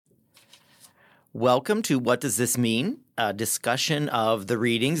Welcome to What Does This Mean? A discussion of the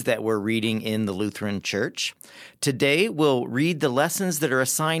readings that we're reading in the Lutheran Church. Today, we'll read the lessons that are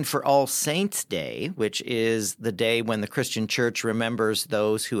assigned for All Saints' Day, which is the day when the Christian Church remembers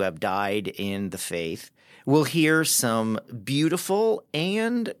those who have died in the faith. We'll hear some beautiful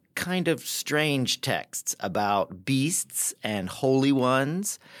and kind of strange texts about beasts and holy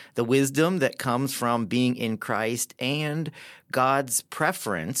ones, the wisdom that comes from being in Christ, and God's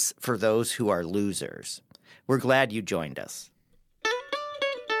preference for those who are losers. We're glad you joined us.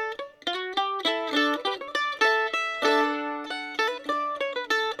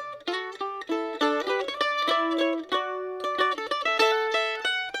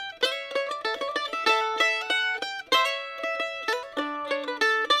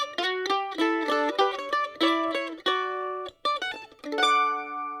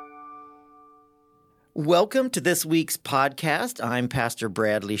 Welcome to this week's podcast. I'm Pastor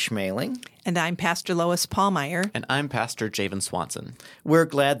Bradley Schmaling. And I'm Pastor Lois Pallmeyer. And I'm Pastor Javen Swanson. We're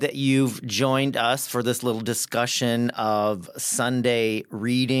glad that you've joined us for this little discussion of Sunday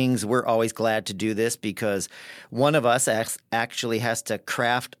readings. We're always glad to do this because one of us actually has to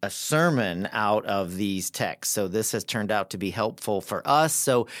craft a sermon out of these texts. So this has turned out to be helpful for us.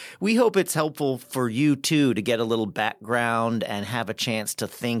 So we hope it's helpful for you, too, to get a little background and have a chance to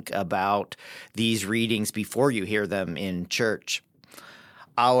think about these readings before you hear them in church.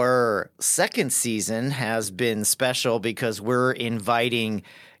 Our second season has been special because we're inviting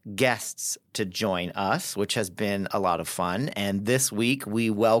guests to join us, which has been a lot of fun. And this week we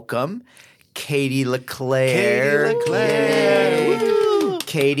welcome Katie LeClaire.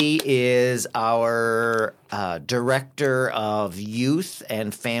 Katie is our Director of Youth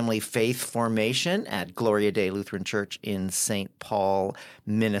and Family Faith Formation at Gloria Dei Lutheran Church in St. Paul,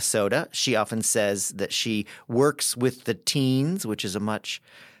 Minnesota. She often says that she works with the teens, which is a much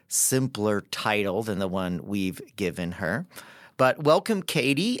simpler title than the one we've given her. But welcome,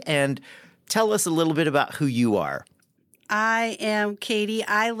 Katie, and tell us a little bit about who you are. I am Katie.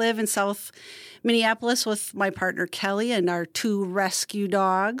 I live in South Minneapolis with my partner Kelly and our two rescue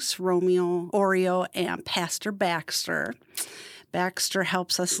dogs, Romeo, Oreo, and Pastor Baxter. Baxter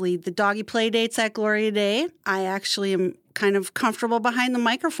helps us lead the doggy play dates at Gloria Dei. I actually am kind of comfortable behind the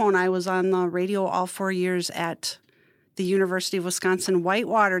microphone. I was on the radio all 4 years at the University of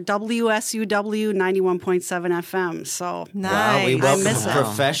Wisconsin-Whitewater, WSUW 91.7 FM. So nice. Wow, we welcome miss a it.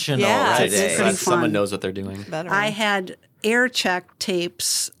 professional Yeah, today. it's pretty fun. Someone knows what they're doing. I had air check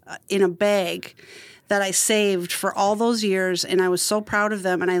tapes in a bag that I saved for all those years, and I was so proud of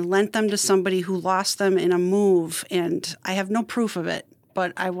them, and I lent them to somebody who lost them in a move, and I have no proof of it,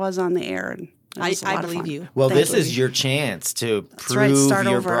 but I was on the air, and I believe you. Well, Thank this you. is your chance to That's right, prove start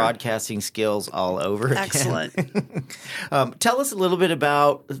your over. broadcasting skills all over again. Excellent. Tell us a little bit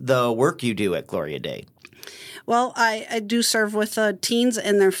about the work you do at Gloria Dei. Well, I do serve with teens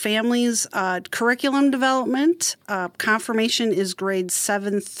and their families, curriculum development. Confirmation is grades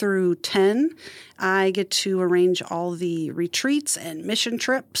 7 through 10. I get to arrange all the retreats and mission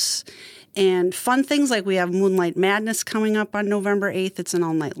trips and fun things like we have Moonlight Madness coming up on November 8th. It's an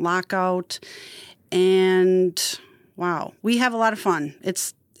all-night lockout. And, wow, we have a lot of fun.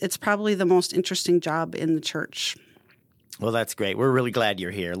 It's probably the most interesting job in the church. Well, that's great. We're really glad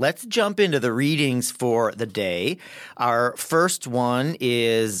you're here. Let's jump into the readings for the day. Our first one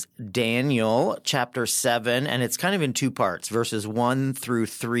is Daniel chapter 7, and it's kind of in two parts, verses 1 through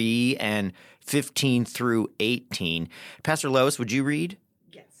 3 and 15 through 18. Pastor Lois, would you read?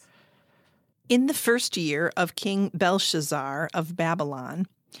 Yes. In the first year of King Belshazzar of Babylon,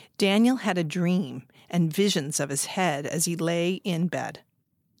 Daniel had a dream and visions of his head as he lay in bed.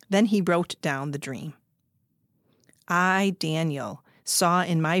 Then he wrote down the dream. I, Daniel, saw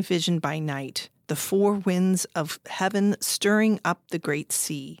in my vision by night the 4 winds of heaven stirring up the great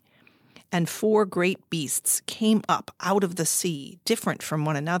sea, and 4 great beasts came up out of the sea, different from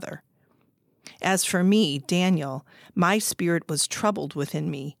one another. As for me, Daniel, my spirit was troubled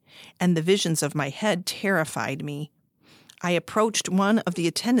within me, and the visions of my head terrified me. I approached one of the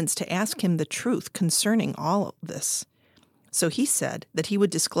attendants to ask him the truth concerning all of this. So he said that he would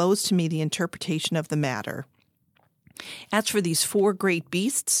disclose to me the interpretation of the matter. As for these 4 great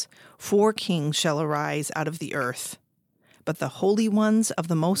beasts, 4 kings shall arise out of the earth. But the holy ones of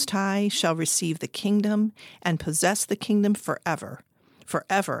the Most High shall receive the kingdom and possess the kingdom forever,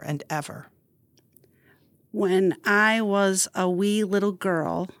 forever and ever. When I was a wee little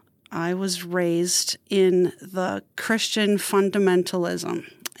girl, I was raised in the Christian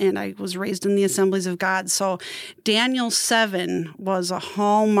fundamentalism, and I was raised in the Assemblies of God. So Daniel 7 was a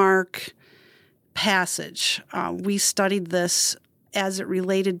hallmark passage. We studied this as it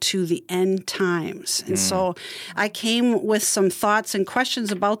related to the end times. And so I came with some thoughts and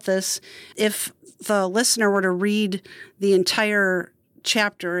questions about this. If the listener were to read the entire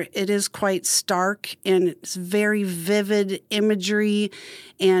chapter, it is quite stark and it's very vivid imagery,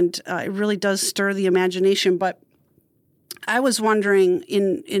 and it really does stir the imagination. But I was wondering,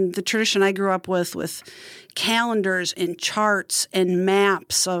 in the tradition I grew up with calendars and charts and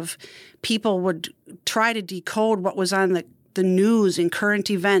maps of people would try to decode what was on the news and current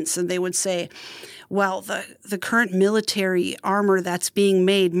events, and they would say, well, the current military armor that's being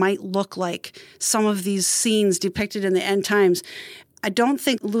made might look like some of these scenes depicted in the end times. I don't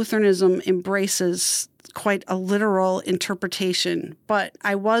think Lutheranism embraces quite a literal interpretation, but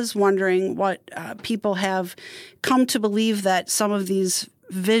I was wondering what people have come to believe that some of these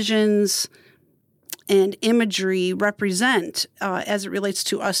visions and imagery represent as it relates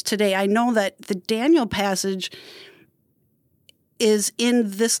to us today. I know that the Daniel passage is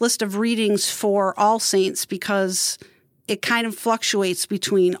in this list of readings for all saints because it kind of fluctuates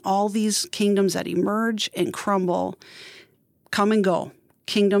between all these kingdoms that emerge and crumble, come and go.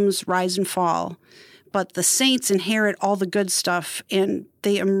 Kingdoms rise and fall. But the saints inherit all the good stuff, and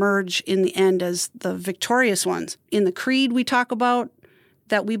they emerge in the end as the victorious ones. In the Creed, we talk about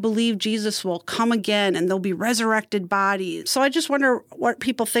that we believe Jesus will come again and there'll be resurrected bodies. So I just wonder what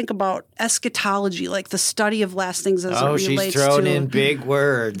people think about eschatology, like the study of last things as it relates to... Oh, she's thrown in big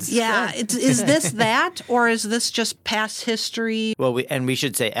words. Yeah. Is this that, or is this just past history? Well, we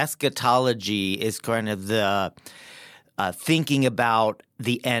should say eschatology is kind of the thinking about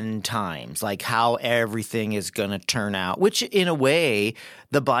the end times, like how everything is going to turn out, which in a way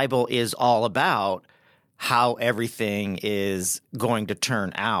the Bible is all about how everything is going to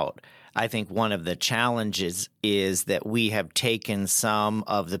turn out. I think one of the challenges is that we have taken some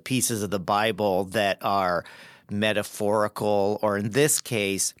of the pieces of the Bible that are metaphorical, or in this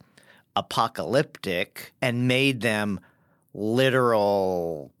case, apocalyptic, and made them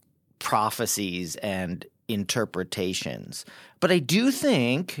literal prophecies and interpretations. But I do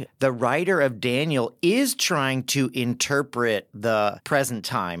think the writer of Daniel is trying to interpret the present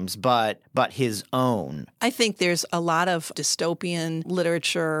times, but his own. I think there's a lot of dystopian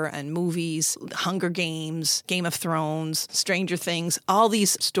literature and movies, Hunger Games, Game of Thrones, Stranger Things, all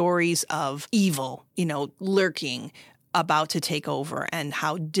these stories of evil, lurking, about to take over, and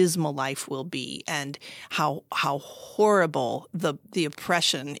how dismal life will be, and how horrible the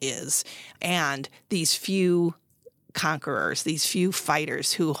oppression is, and these few conquerors, these few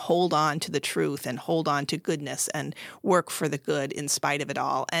fighters who hold on to the truth and hold on to goodness and work for the good in spite of it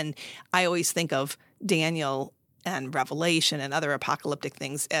all. And I always think of Daniel and Revelation and other apocalyptic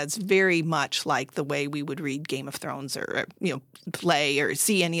things as very much like the way we would read Game of Thrones or play or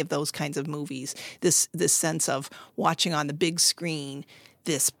see any of those kinds of movies. This sense of watching on the big screen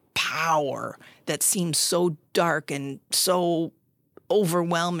this power that seems so dark and so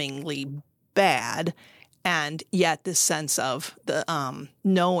overwhelmingly bad, and yet this sense of the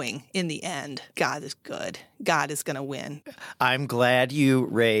knowing in the end God is good. God is going to win. I'm glad you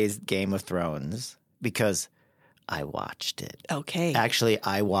raised Game of Thrones because I watched it. Okay. Actually,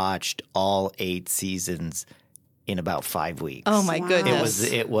 I watched all 8 seasons in about 5 weeks. Oh, my goodness.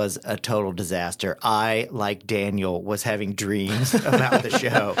 It was a total disaster. I, like Daniel, was having dreams about the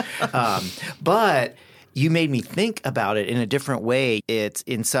show. But you made me think about it in a different way. It's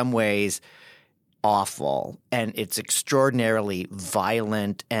in some ways awful, and it's extraordinarily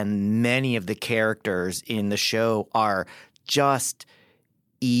violent, and many of the characters in the show are just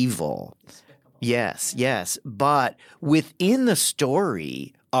evil. Yes. But within the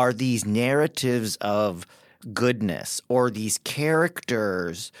story are these narratives of goodness, or these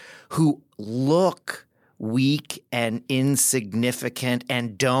characters who look weak and insignificant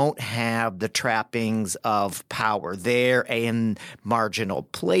and don't have the trappings of power. They're in marginal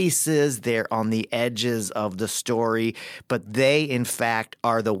places. They're on the edges of the story, but they, in fact,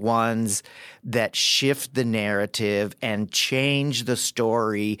 are the ones that shift the narrative and change the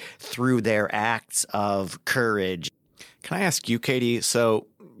story through their acts of courage. Can I ask you, Katie? So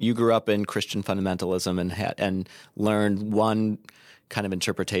you grew up in Christian fundamentalism and learned one kind of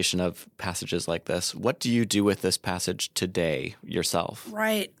interpretation of passages like this. What do you do with this passage today yourself?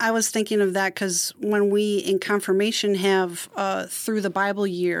 Right. I was thinking of that because when we in confirmation have through the Bible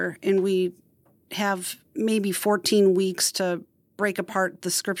year, and we have maybe 14 weeks to break apart the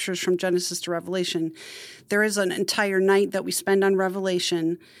scriptures from Genesis to Revelation, there is an entire night that we spend on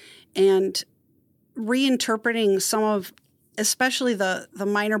Revelation and reinterpreting some of, especially the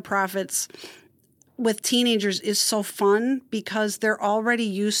minor prophets. with teenagers is so fun because they're already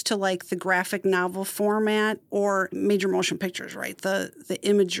used to like the graphic novel format or major motion pictures, right? The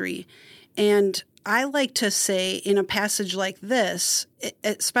imagery. And I like to say in a passage like this,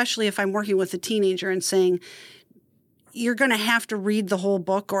 especially if I'm working with a teenager and saying, you're going to have to read the whole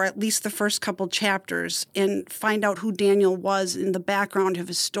book or at least the first couple chapters and find out who Daniel was in the background of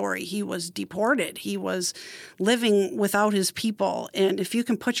his story. He was deported. He was living without his people. And if you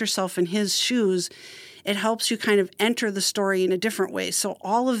can put yourself in his shoes, it helps you kind of enter the story in a different way. So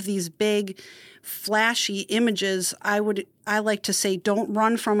all of these big, flashy images, I like to say, don't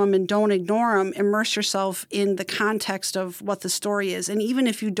run from them and don't ignore them. Immerse yourself in the context of what the story is. And even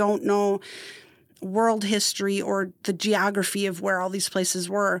if you don't know world history or the geography of where all these places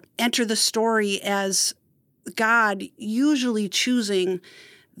were, enter the story as God usually choosing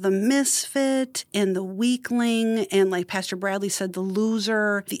the misfit and the weakling and, like Pastor Bradley said, the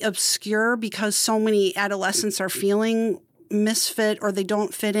loser, the obscure, because so many adolescents are feeling misfit or they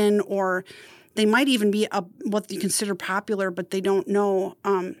don't fit in, or they might even be what you consider popular, but they don't know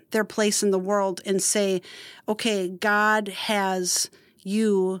their place in the world, and say, okay, God has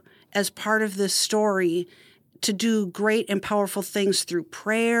you as part of this story to do great and powerful things through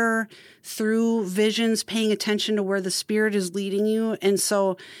prayer, through visions, paying attention to where the Spirit is leading you. And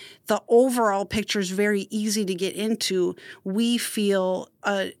so the overall picture is very easy to get into. We feel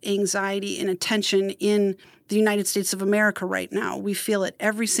anxiety and attention in the United States of America right now. We feel it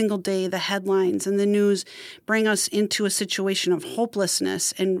every single day. The headlines and the news bring us into a situation of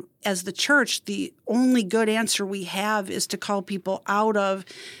hopelessness. And as the church, the only good answer we have is to call people out of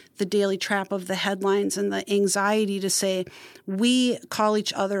the daily trap of the headlines and the anxiety, to say we call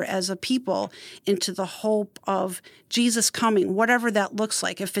each other as a people into the hope of Jesus coming, whatever that looks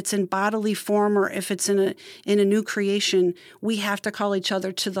like. If it's in bodily form or if it's in a new creation, we have to call each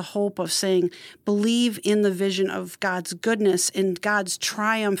other to the hope of saying, believe in the vision of God's goodness and God's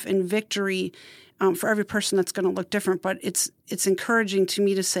triumph and victory. For every person, that's going to look different, but it's encouraging to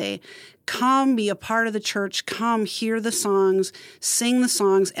me to say, come be a part of the church, come hear the songs, sing the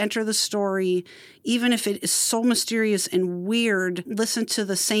songs, enter the story, even if it is so mysterious and weird. Listen to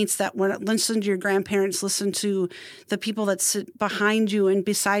the saints listen to your grandparents, listen to the people that sit behind you and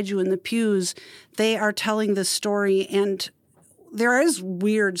beside you in the pews. They are telling this story, and there is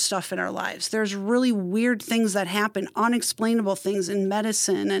weird stuff in our lives. There's really weird things that happen, unexplainable things in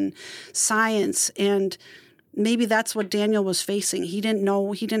medicine and science. And maybe that's what Daniel was facing. He didn't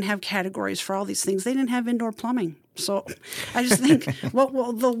know, he didn't have categories for all these things. They didn't have indoor plumbing. So I just think,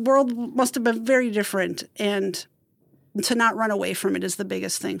 the world must have been very different. And to not run away from it is the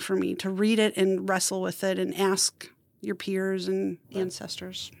biggest thing for me, to read it and wrestle with it and ask your peers and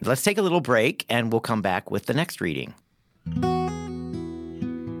ancestors. Let's take a little break and we'll come back with the next reading.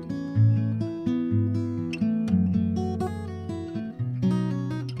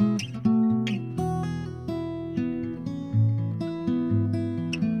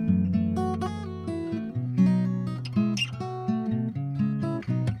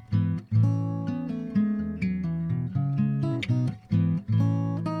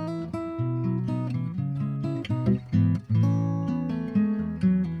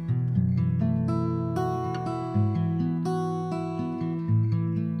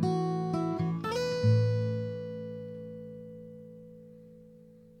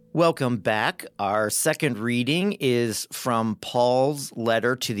 Welcome back. Our second reading is from Paul's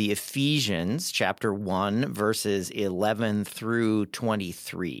letter to the Ephesians, chapter 1, verses 11 through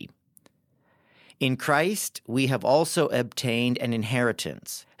 23. In Christ, we have also obtained an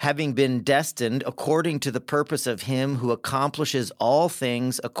inheritance, having been destined according to the purpose of Him who accomplishes all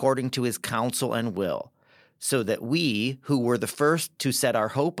things according to His counsel and will, so that we, who were the first to set our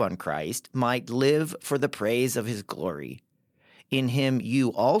hope on Christ, might live for the praise of His glory. In Him you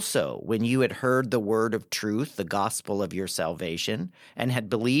also, when you had heard the word of truth, the gospel of your salvation, and had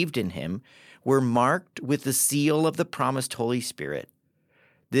believed in Him, were marked with the seal of the promised Holy Spirit.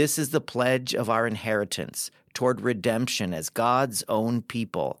 This is the pledge of our inheritance toward redemption as God's own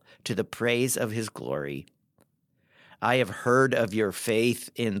people, to the praise of His glory. I have heard of your faith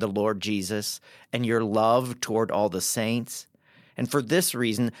in the Lord Jesus and your love toward all the saints. And for this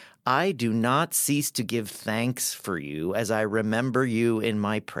reason, I do not cease to give thanks for you as I remember you in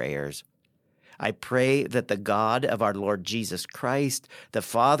my prayers. I pray that the God of our Lord Jesus Christ, the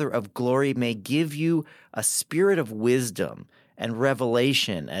Father of glory, may give you a spirit of wisdom and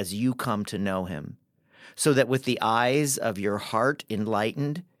revelation as you come to know Him, so that with the eyes of your heart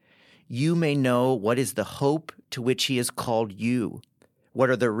enlightened, you may know what is the hope to which He has called you, What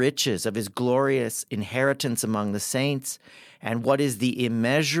are the riches of his glorious inheritance among the saints? And what is the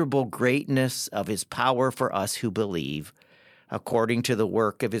immeasurable greatness of his power for us who believe, according to the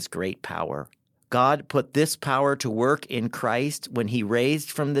work of his great power? God put this power to work in Christ when he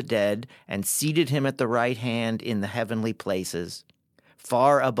raised from the dead and seated him at the right hand in the heavenly places,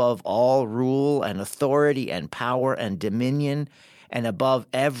 far above all rule and authority and power and dominion, and above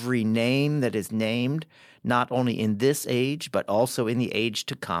every name that is named, not only in this age, but also in the age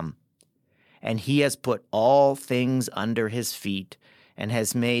to come. And he has put all things under his feet, and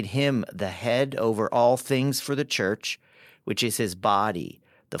has made him the head over all things for the church, which is his body,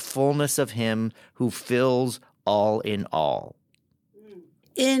 the fullness of him who fills all in all.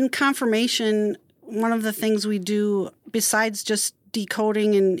 In confirmation, one of the things we do, besides just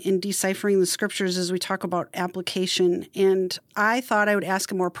decoding and deciphering the scriptures, is we talk about application. And I thought I would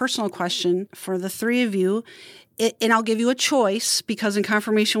ask a more personal question for the three of you. And I'll give you a choice, because in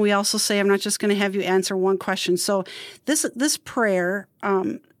confirmation we also say I'm not just going to have you answer one question. So this prayer,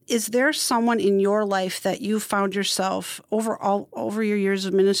 is there someone in your life that you found yourself over your years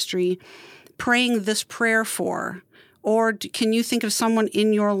of ministry praying this prayer for? Or can you think of someone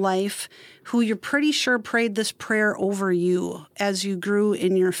in your life who you're pretty sure prayed this prayer over you as you grew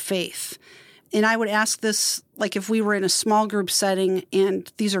in your faith? And I would ask this, like if we were in a small group setting,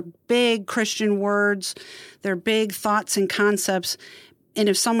 and these are big Christian words, they're big thoughts and concepts, and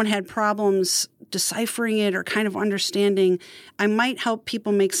if someone had problems deciphering it or kind of understanding, I might help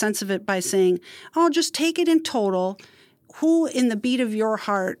people make sense of it by saying, oh, just take it in total. Who in the beat of your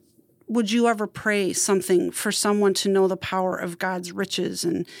heart would you ever pray something for someone to know the power of God's riches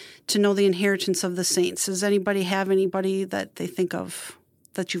and to know the inheritance of the saints? Does anybody have anybody that they think of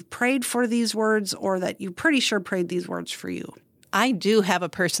that you've prayed for these words, or that you pretty sure prayed these words for you? I do have a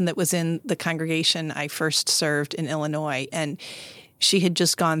person that was in the congregation I first served in Illinois, and she had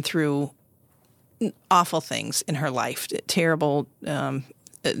just gone through awful things in her life, terrible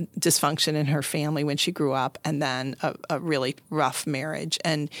dysfunction in her family when she grew up, and then a really rough marriage.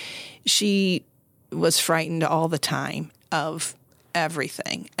 And she was frightened all the time of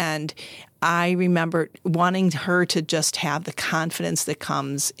everything. And I remember wanting her to just have the confidence that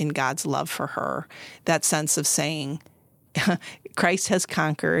comes in God's love for her, that sense of saying, Christ has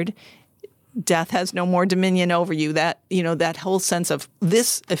conquered. Death has no more dominion over you. That whole sense of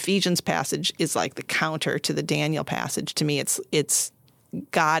this Ephesians passage is like the counter to the Daniel passage. To me, it's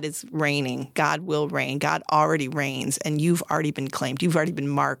God is reigning. God will reign. God already reigns, and you've already been claimed. You've already been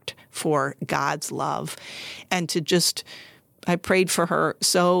marked for God's love. And I prayed for her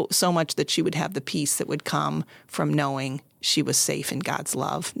so much that she would have the peace that would come from knowing she was safe in God's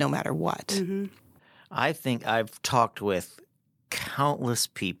love, no matter what. Mm-hmm. I think I've talked with countless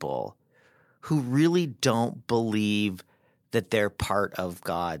people who really don't believe that they're part of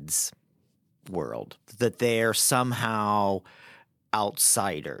God's world, that they're somehow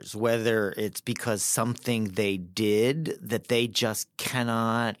outsiders, whether it's because something they did that they just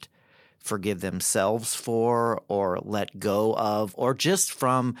cannot forgive themselves for or let go of, or just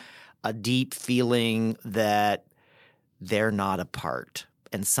from a deep feeling that they're not a part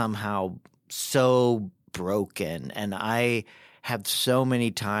and somehow so broken. And I have so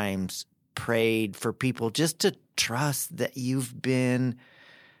many times prayed for people just to trust that you've been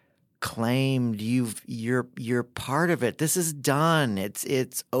claimed, you're part of it. This is done.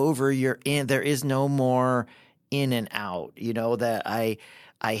 It's over. You're in. There is no more in and out. That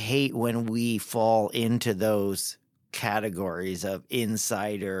I hate when we fall into those categories of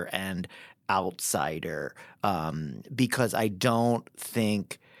insider and outsider, because I don't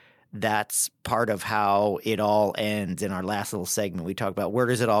think that's part of how it all ends. In our last little segment, we talked about where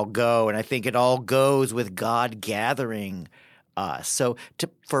does it all go, and I think it all goes with God gathering us. So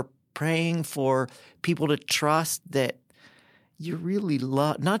for praying for people to trust that you're really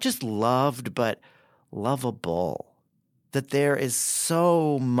not just loved, but lovable, that there is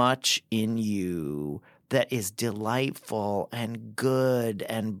so much in you that is delightful and good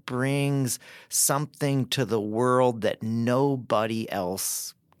and brings something to the world that nobody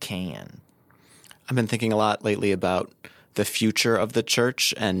else can. I've been thinking a lot lately about the future of the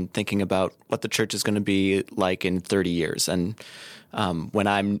church and thinking about what the church is going to be like in 30 years. And when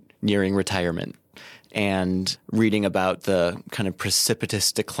I'm nearing retirement, and reading about the kind of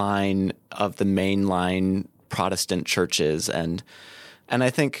precipitous decline of the mainline Protestant churches. And I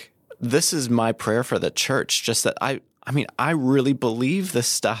think this is my prayer for the church, just that I really believe this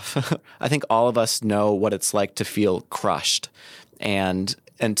stuff. I think all of us know what it's like to feel crushed and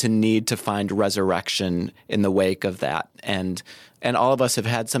to need to find resurrection in the wake of that. And all of us have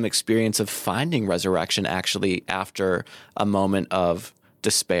had some experience of finding resurrection actually after a moment of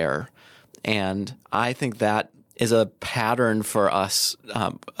despair. And I think that is a pattern for us,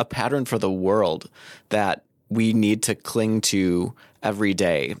 a pattern for the world that we need to cling to every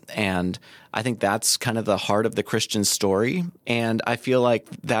day. And I think that's kind of the heart of the Christian story. And I feel like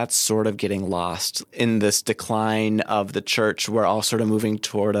that's sort of getting lost in this decline of the church. We're all sort of moving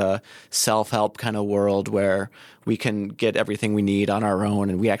toward a self-help kind of world where we can get everything we need on our own,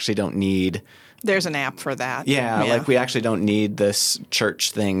 and we actually don't need... There's an app for that. Yeah, like we actually don't need this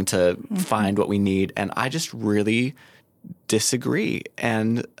church thing to find what we need. And I just really disagree.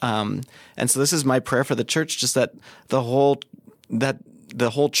 And so this is my prayer for the church, just that the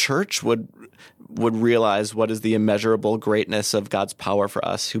whole church would realize what is the immeasurable greatness of God's power for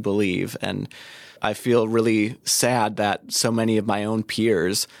us who believe. And I feel really sad that so many of my own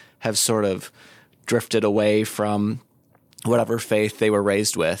peers have sort of drifted away from whatever faith they were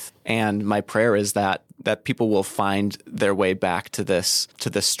raised with. And my prayer is that people will find their way back to this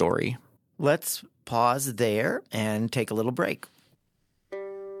story. Let's pause there and take a little break.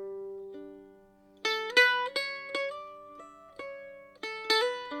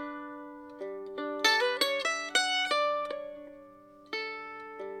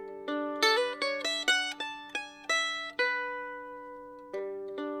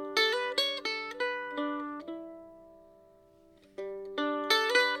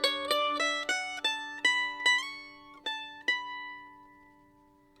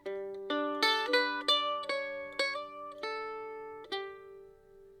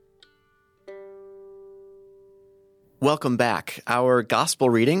 Welcome back. Our gospel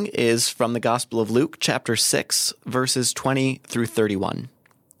reading is from the Gospel of Luke, chapter 6, verses 20 through 31.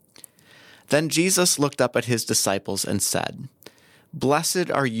 Then Jesus looked up at his disciples and said, "Blessed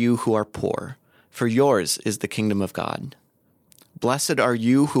are you who are poor, for yours is the kingdom of God. Blessed are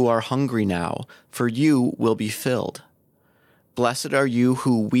you who are hungry now, for you will be filled. Blessed are you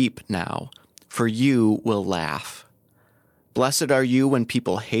who weep now, for you will laugh. Blessed are you when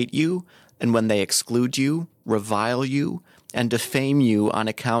people hate you, and when they exclude you, revile you, and defame you on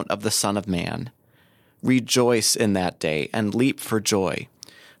account of the Son of Man. Rejoice in that day and leap for joy,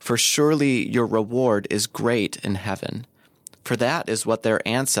 for surely your reward is great in heaven. For that is what their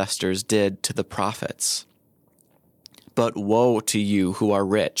ancestors did to the prophets. But woe to you who are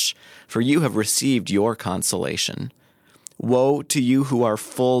rich, for you have received your consolation. Woe to you who are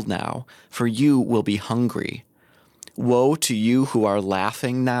full now, for you will be hungry. Woe to you who are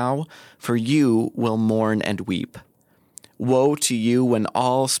laughing now, for you will mourn and weep. Woe to you when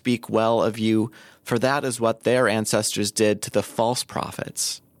all speak well of you, for that is what their ancestors did to the false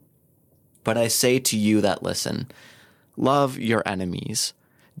prophets. But I say to you that listen, love your enemies,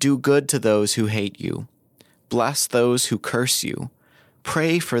 do good to those who hate you, bless those who curse you,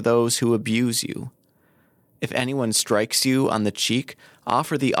 pray for those who abuse you. If anyone strikes you on the cheek,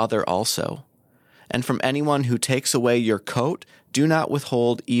 offer the other also. And from anyone who takes away your coat, do not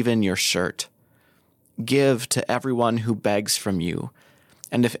withhold even your shirt. Give to everyone who begs from you.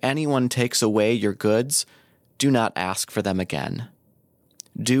 And if anyone takes away your goods, do not ask for them again.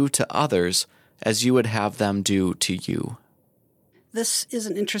 Do to others as you would have them do to you." This is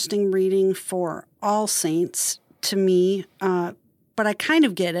an interesting reading for all saints to me, but I kind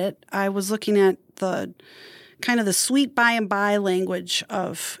of get it. I was looking at the sweet by and by language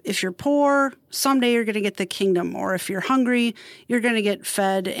of if you're poor, someday you're going to get the kingdom, or if you're hungry, you're going to get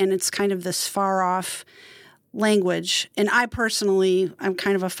fed, and it's kind of this far off language. And I'm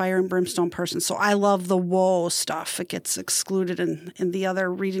kind of a fire and brimstone person, so I love the woe stuff. It gets excluded in the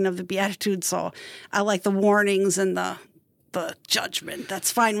other reading of the Beatitudes, so I like the warnings and the judgment.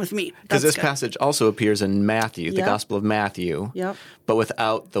 That's fine with me. Because this passage also appears in Matthew, the Gospel of Matthew, but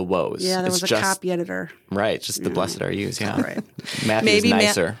without the woes. Yeah, there was a copy editor. Right, just the blessed are yous, yeah. Right. Matthew's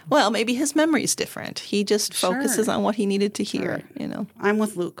nicer. Maybe his memory's different. He just focuses on what he needed to hear, I'm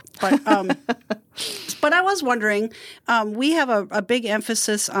with Luke. But but I was wondering, we have a big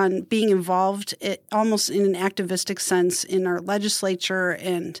emphasis on being involved almost in an activistic sense in our legislature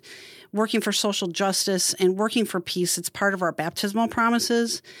and working for social justice and working for peace. It's part of our baptismal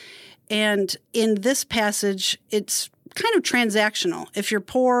promises. And in this passage, it's kind of transactional. If you're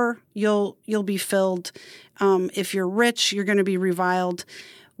poor, you'll be filled. If you're rich, you're going to be reviled.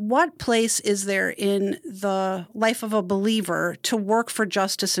 What place is there in the life of a believer to work for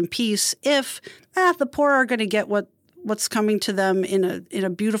justice and peace if the poor are going to get what's coming to them in a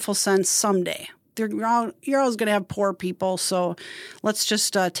beautiful sense someday? You're always going to have poor people, so let's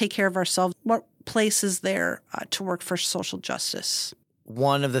just take care of ourselves. What place is there to work for social justice?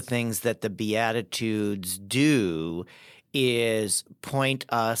 One of the things that the Beatitudes do is point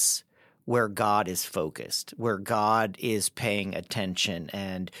us where God is focused, where God is paying attention,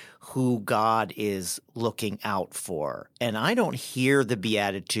 and who God is looking out for. And I don't hear the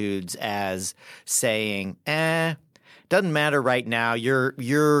Beatitudes as saying, doesn't matter right now.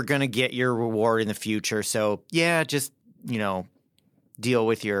 You're going to get your reward in the future. So yeah, just, deal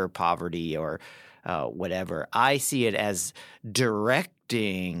with your poverty or whatever. I see it as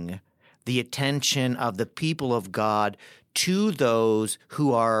directing the attention of the people of God to those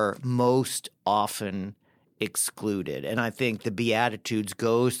who are most often excluded. And I think the Beatitudes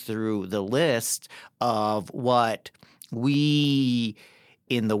goes through the list of what we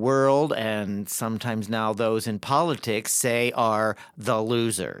in the world and sometimes now those in politics say are the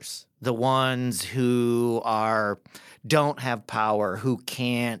losers, the ones who don't have power, who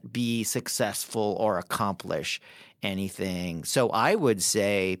can't be successful or accomplish anything. So I would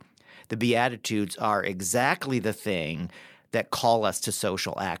say the Beatitudes are exactly the thing that call us to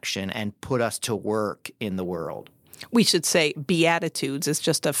social action and put us to work in the world. We should say Beatitudes is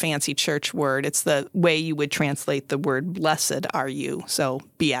just a fancy church word. It's the way you would translate the word blessed are you. So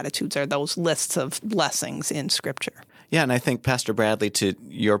Beatitudes are those lists of blessings in Scripture. Yeah, and I think, Pastor Bradley, to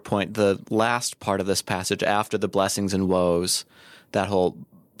your point, the last part of this passage after the blessings and woes, that whole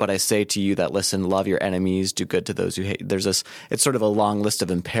 "but I say to you that listen, love your enemies, do good to those who hate." It's sort of a long list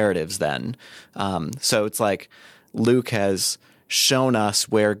of imperatives then. So it's like Luke has shown us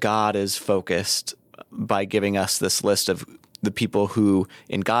where God is focused by giving us this list of the people who,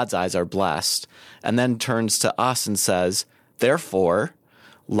 in God's eyes, are blessed, and then turns to us and says, therefore,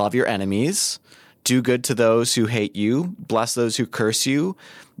 love your enemies, do good to those who hate you, bless those who curse you,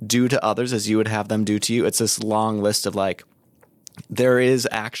 do to others as you would have them do to you. It's this long list of there is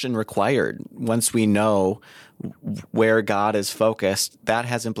action required. Once we know where God is focused, that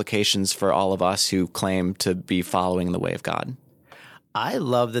has implications for all of us who claim to be following the way of God. I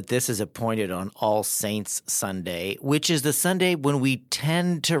love that this is appointed on All Saints Sunday, which is the Sunday when we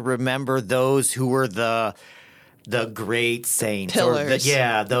tend to remember those who were the great saints. Pillars.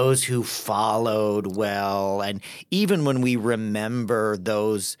 Those who followed well. And even when we remember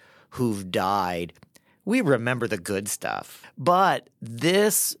those who've died, we remember the good stuff. But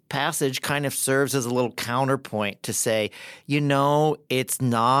this passage kind of serves as a little counterpoint to say, it's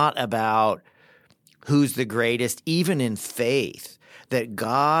not about who's the greatest, even in faith, that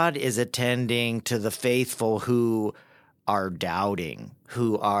God is attending to the faithful who are doubting,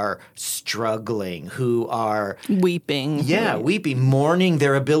 who are struggling, who are weeping. Weeping, mourning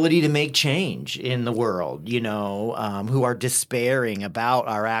their ability to make change in the world, who are despairing about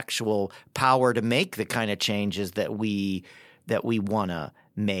our actual power to make the kind of changes that we want to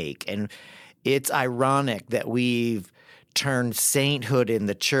make. And it's ironic that we've turned sainthood in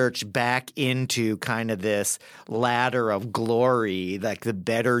the church back into kind of this ladder of glory, like the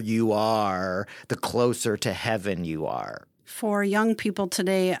better you are, the closer to heaven you are. For young people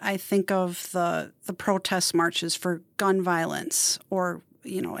today, I think of the protest marches for gun violence or,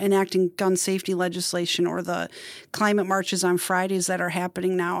 enacting gun safety legislation or the climate marches on Fridays that are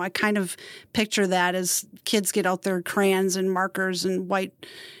happening now. I kind of picture that as kids get out their crayons and markers and white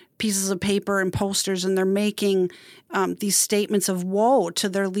pieces of paper and posters, and they're making these statements of woe to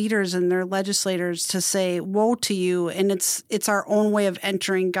their leaders and their legislators to say, woe to you. And it's our own way of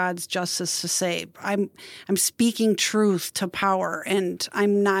entering God's justice to say, I'm speaking truth to power, and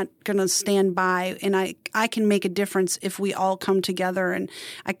I'm not going to stand by, and I can make a difference if we all come together. And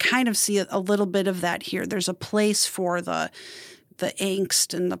I kind of see a little bit of that here. There's a place for the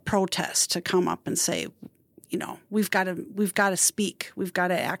angst and the protest to come up and say, we've got to speak. We've got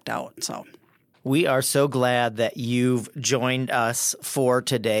to act out. So we are so glad that you've joined us for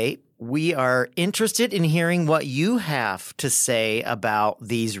today. We are interested in hearing what you have to say about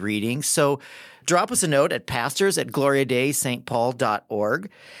these readings. So drop us a note at pastors@gloriadaystpaul.org.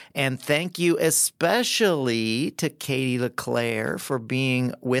 And thank you especially to Katie LeClaire for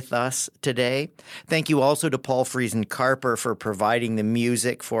being with us today. Thank you also to Paul Friesen Carper for providing the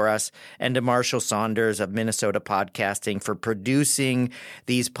music for us, and to Marshall Saunders of Minnesota Podcasting for producing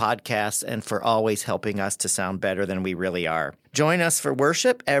these podcasts and for always helping us to sound better than we really are. Join us for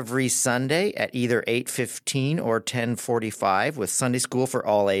worship every Sunday at either 8:15 or 10:45 with Sunday School for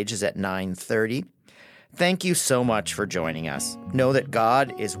All Ages at 9:30. Thank you so much for joining us. Know that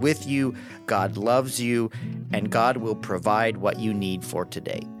God is with you, God loves you, and God will provide what you need for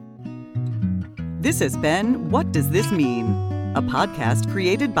today. This has been What Does This Mean? A podcast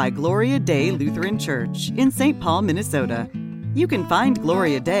created by Gloria Day Lutheran Church in St. Paul, Minnesota. You can find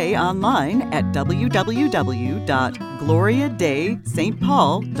Gloria Day online at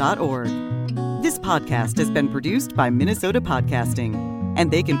www.gloriadaystpaul.org. This podcast has been produced by Minnesota Podcasting. and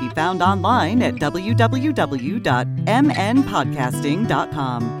they can be found online at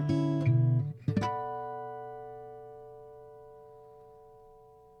www.mnpodcasting.com.